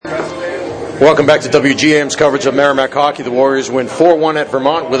Welcome back to WGAM's coverage of Merrimack hockey. The Warriors win 4-1 at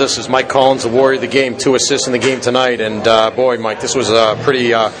Vermont. With us is Mike Collins, the Warrior of the game, 2 assists in the game tonight. And boy, Mike, this was a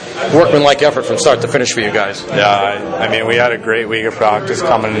pretty workmanlike effort from start to finish for you guys. Yeah, I mean, we had a great week of practice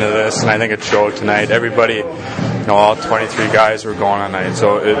coming into this, and I think it showed tonight. Everybody, all 23 guys were going on night,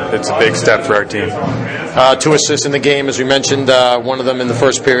 so it's a big step for our team. 2 assists in the game, as we mentioned, one of them in the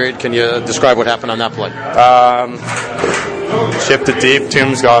first period. Can you describe what happened on that play? Shipped it deep.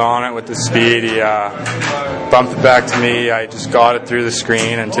 Toombs got on it with the speed. He bumped it back to me. I just got it through the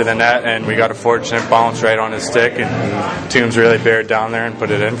screen and to the net, and we got a fortunate bounce right on his stick, and Toombs really bared down there and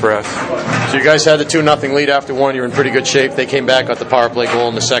put it in for us. So you guys had the 2-0 lead after one. You're in pretty good shape. They came back, got the power play goal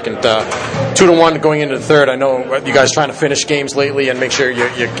in the second. 2-1 going into the third. I know you guys trying to finish games lately and make sure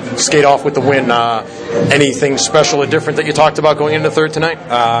you skate off with the win. Anything special or different that you talked about going into the third tonight?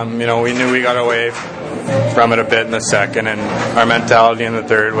 We knew we got away from it a bit in the second, and our mentality in the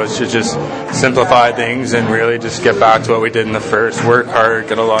third was to just simplify things and really just get back to what we did in the first. Work hard,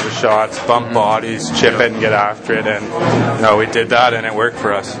 get a lot of shots, bump bodies, chip it and get after it, and we did that and it worked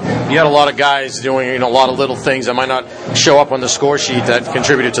for us. You had a lot of guys doing a lot of little things that might not show up on the score sheet that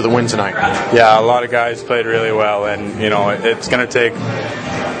contributed to the win tonight. Yeah, a lot of guys played really well, and it's going to take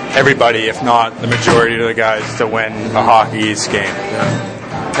everybody, if not the majority of the guys, to win a Hockey East game. Yeah.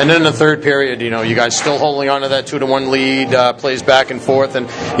 And then in the third period, you guys still holding on to that 2-1 lead, plays back and forth, and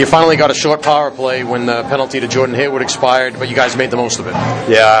you finally got a short power play when the penalty to Jordan Haywood expired, but you guys made the most of it.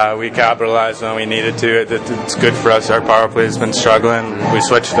 Yeah, we capitalized when we needed to. It's good for us. Our power play has been struggling. We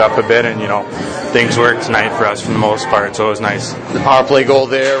switched it up a bit, and things worked tonight for us for the most part, so it was nice. The power play goal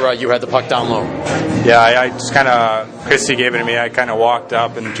there, you had the puck down low. Yeah, I just kind of, Christy gave it to me. I kind of walked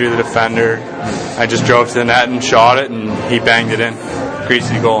up and drew the defender. I just drove to the net and shot it, and he banged it in.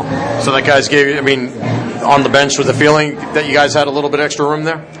 Greasy goal. So that guys gave you, on the bench with the feeling that you guys had a little bit extra room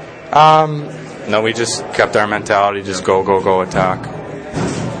there? No, we just kept our mentality, just go, attack.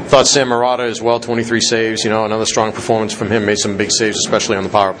 Thought Sam Murata as well, 23 saves, another strong performance from him, made some big saves, especially on the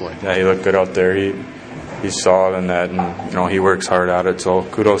power play. Yeah, he looked good out there. He's solid in that, and he works hard at it, so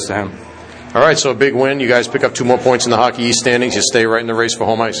kudos to him. All right, so a big win. You guys pick up 2 more points in the Hockey East standings. You stay right in the race for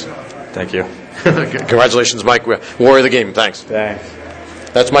home ice. Thank you. Congratulations, Mike. Warrior of the game. Thanks.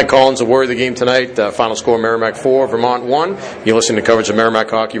 That's Mike Collins, the Warrior of the game tonight. Final score, Merrimack 4, Vermont 1. You're listening to coverage of Merrimack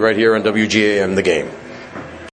hockey right here on WGAM, The Game.